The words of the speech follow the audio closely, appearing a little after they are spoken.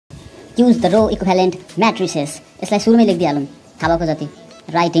use the row equivalent matrices. यसलाई सुरुमै लेखिदिहालौँ थाहा भएको जति.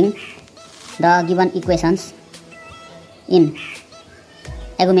 Writing the given equations in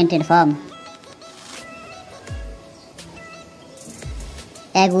augmented form.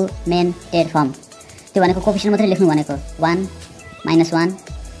 Augmented form. त्यो भनेको कोएफिसिएन्ट मात्रै लेख्नु भनेको 1 -1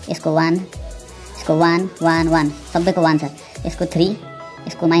 यसको 1 यसको 1 1 1 सबैको 1 छ. यसको 3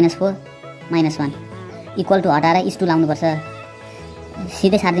 यसको -4 -1 इक्वल टु हटाएर इस2 लाउनु पर्छ.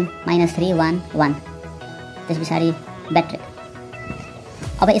 सिधै सार्दिम -3 1 1. त्यसपछि ब्याक.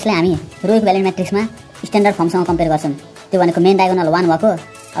 अब यसलाई हामी रो इक्विभ्यालेन्ट म्याट्रिक्समा स्ट्यान्डर्ड फर्मसँग कम्पेयर गर्छौं. त्यो भनेको मेन डायगोनल 1 भएको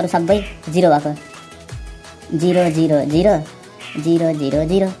अरु सबै 0 भएको. 0 0 0 0 0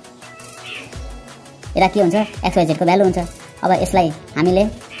 0 एरा के हुन्छ xyz को भ्यालु हुन्छ. अब यसलाई हामीले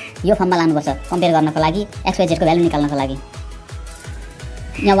यो फर्ममा लानुपर्छ कम्पेयर गर्नको लागि xyz को भ्यालु निकाल्नको लागि.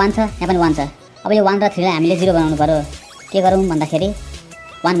 यहाँ 1 छ यहाँ पनि 1 छ. अब यो 1 र 3 लाई हामीले 0 बनाउनु पर्यो. के गरौँ भन्दाखेरि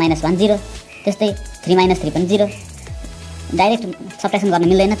 1 - 1 0. त्यस्तै 3 - 3 पनि 0. डाइरेक्ट सबट्र्याक्सन गर्न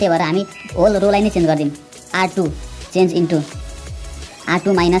मिल्दैन. त्यही भएर हामी होल रोलाई नै change गर्दिम. r2 change into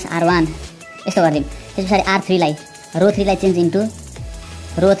r2 - r1 यस्तो गर्दिम. त्यसपछि r3 लाई रो 3 लाई चेन्ज इन्टु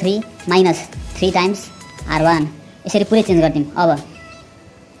रो 3 - 3 टाइम्स r1 यसरी पुरै चेन्ज गर्दिम. अब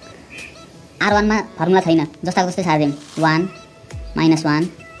r1 मा फर्मुला छैन जस्ताको जस्तै सार्दिम. 1 -1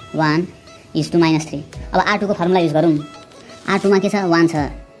 1 is to -3. अब r2 को फर्मुला युज गरौँ. r2 मा के छ 1 छ.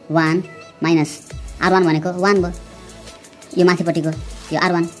 1 माइनस r1 भनेको 1 भयो. यो माथिपट्टिको यो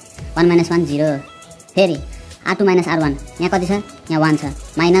r1 1 - 1 0. फेरि r2 - r1 यहाँ कति छ यहाँ 1 छ.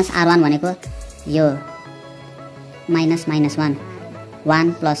 माइनस r1 भनेको यो माइनस -1 1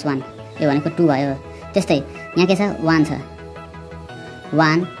 + 1 यो भनेको 2 भयो. त्यस्तै यहाँ के छ 1 छ.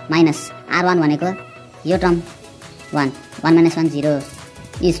 1 माइनस r1 भनेको यो टर्म 1 1 - 1 0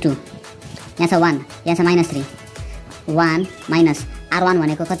 is to यहाँ छ 1 यहाँ छ -3. 1 माइनस r1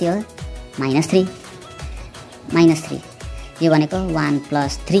 भनेको कति हो -3 -3 यो भनेको 1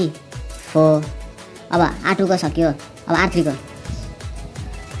 + 3 4. अब r2 को सक्यो. अब r3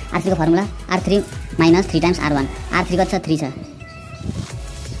 को formula r3 - 3 times r1. r3 कति छ 3 छ.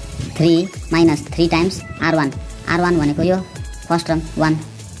 3 - 3 टाइम्स r1. r1 भनेको यो फर्स्ट टर्म 1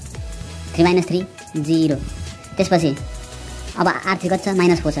 3 - 3 0. त्यसपछि अब r3 कति छ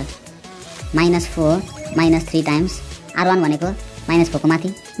 -4 छ. -4 - 3 टाइम्स r1 भनेको -4 को माथि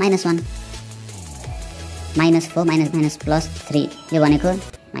 -1 -4 प्लस 3 यो भनेको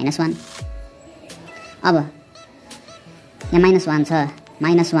 -1. अब यहाँ -1 छ.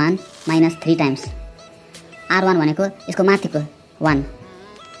 -1 - 3 टाइम्स r1 भनेको यसको माथिको 1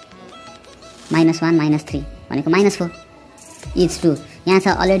 -1 - 3 भनेको -4 इज टु यहाँ छ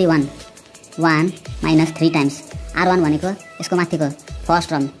अलरेडी 1 1 - 3 टाइम्स r1 भनेको यसको माथिको फर्स्ट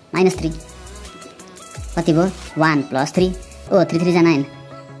टर्म -3 कति भयो 1 + 3 ओ 3 3 जा 9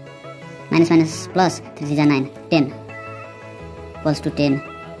 माइनस प्लस 3 3 जा 9 10 इक्वल्स टु 10.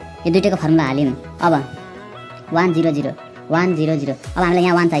 यो दुईटैको फर्मुला हाल्यौं. अब 1 0 0 1 0 0. अब हामीलाई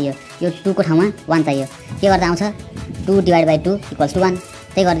यहाँ 1 चाहियो. यो 2 को ठाउँमा 1 चाहियो. के गर्दा आउँछ 2 / 2 इक्वल्स टु 1.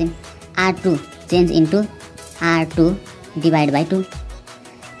 त्यही गर्दिम. r2 चेन्ज इन्टु r2 / 2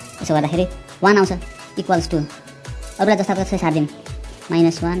 यसो गर्दाखेरि 1 आउँछ इक्वल्स टु अरुलाई जस्ताको जस्तै सार्दिम.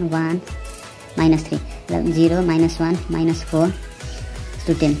 -1 1 -3 0 -1 -4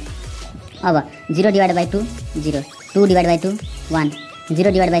 to 10. अब 0 / 2 0 2 / 2 1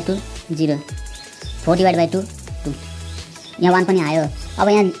 0 / 2 0 4 / 2 2. यहाँ 1 पनि आयो. अब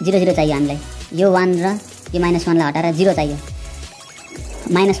यहाँ 0 0 चाहियो हामीलाई. यो 1 र यो -1 लाई हटाएर 0 चाहियो.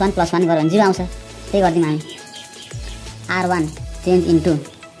 -1 + 1 गऱ्यो भने 0 आउँछ. त्यही गर्दिम हामी. r1 change into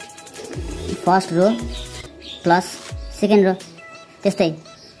first row plus second रो. त्यस्तै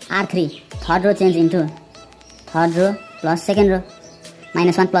r3 third row change into third row plus second रो.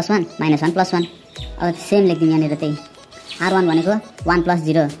 -1 + 1 -1 + 1. अब सेम लेख्दिम यहाँनिर. त्यही r1 भनेको 1 +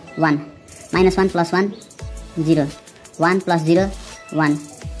 0 1 -1 + 1 0 1 + 0 1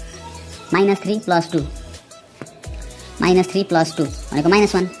 -3 + 2 -3 + 2 भनेको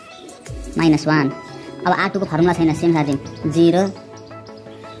 -1 अब r2 को फर्मुला छैन. सेम सार्दिम. 0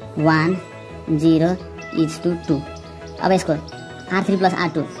 1 0 is to 2. अब यसको r3 +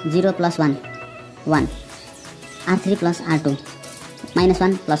 r2 0 + 1 1 r3 + r2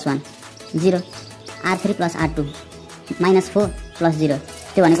 -1 + 1 0 r3 + r2 -4 + 0.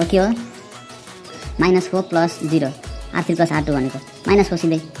 त्यो भनेको के हो -4 + 0 r3 + r2 भनेको -4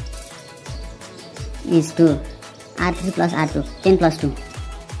 सिधै इज टु r3 + r2 10 + 2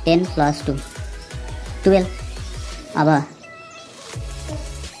 10 + 2 12. अब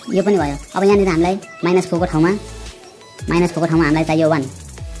यो पनि भयो. अब यहाँनिर हामीलाई -4 को ठाउँमा हामीलाई चाहियो 1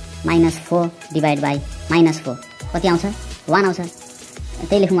 -4 / -4 कति आउँछ 1 आउँछ.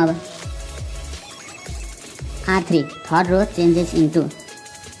 त्यही लेखौँ. अब R3 third row changes into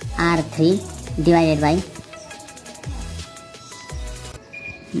R3 divided by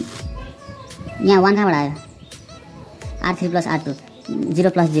यहाँ 1 कहाँबाट आयो R3 plus R2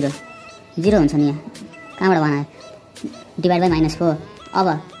 0 plus 0 0 हुन्छ नि यहाँ कहाँबाट 1 आयो डिभाइड बाई -4 अब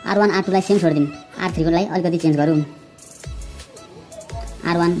R1 R2 लाई सेम छोडिदिउँ R3 को लाई अलिकति चेन्ज गरौँ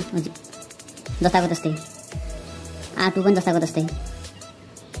R1 जस्ताको तस्तै R2 पनि जस्ताको तस्तै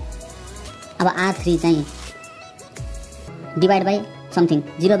अब R3 चाहिँ divide by something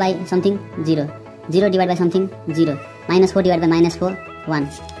 0 by something 0 0 divide by something 0 -4 divide by -4 1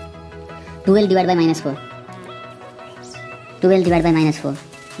 12 divide by -4 12 divide by -4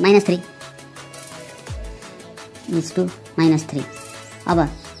 -3 is two -3 अब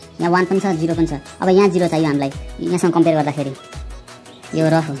यहाँ 1 पनि छ 0 पनि छ अब यहाँ 0 चाहियो हामीलाई यहाँसँग कम्पेयर गर्दाखेरि यो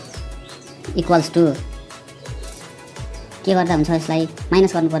रफ इक्वल्स टू के गर्दा हुन्छ यसलाई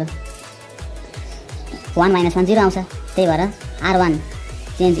माइनस गर्नु पर्यो 1 - 1 0 आउँछ त्यही भएर R1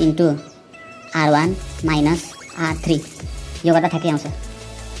 change into R1 minus R3 यो गर्दा ठ्याक्कै आउँछ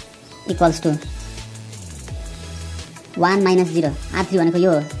इक्वल्स टू 1 - 0 R3 भनेको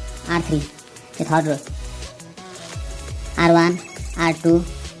यो R3 यो third row R1 R2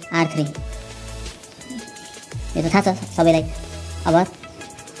 R3 यो त थाहा छ सबैलाई अब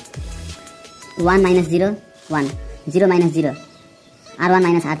 1 - 0 1 0 - 0 R1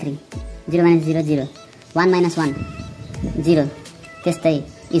 माइनस R3 0 - 0 0 1 - 1 0 त्यस्तै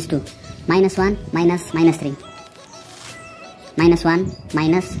is two -1 minus -3 -1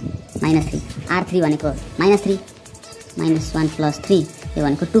 minus -3 R3 भनेको -3 -1 प्लस 3 यो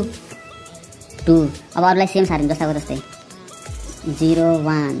भनेको 2 2 अब अरूलाई सेम सार्यौँ जस्ताको जस्तै 0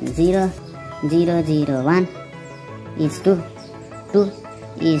 1 0 0 0 1 is two 2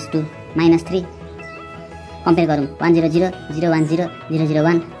 is two -3 compare गरौँ 1 0 0 0 1 0 0 0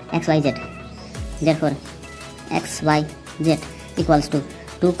 1 XYZ therefore XYZ equals to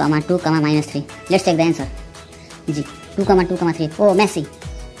 2, 2, -3 let's check the answer G 2, 2, 3 oh messy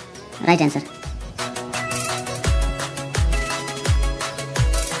right answer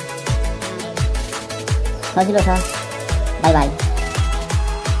सजिलो छ बाई बाई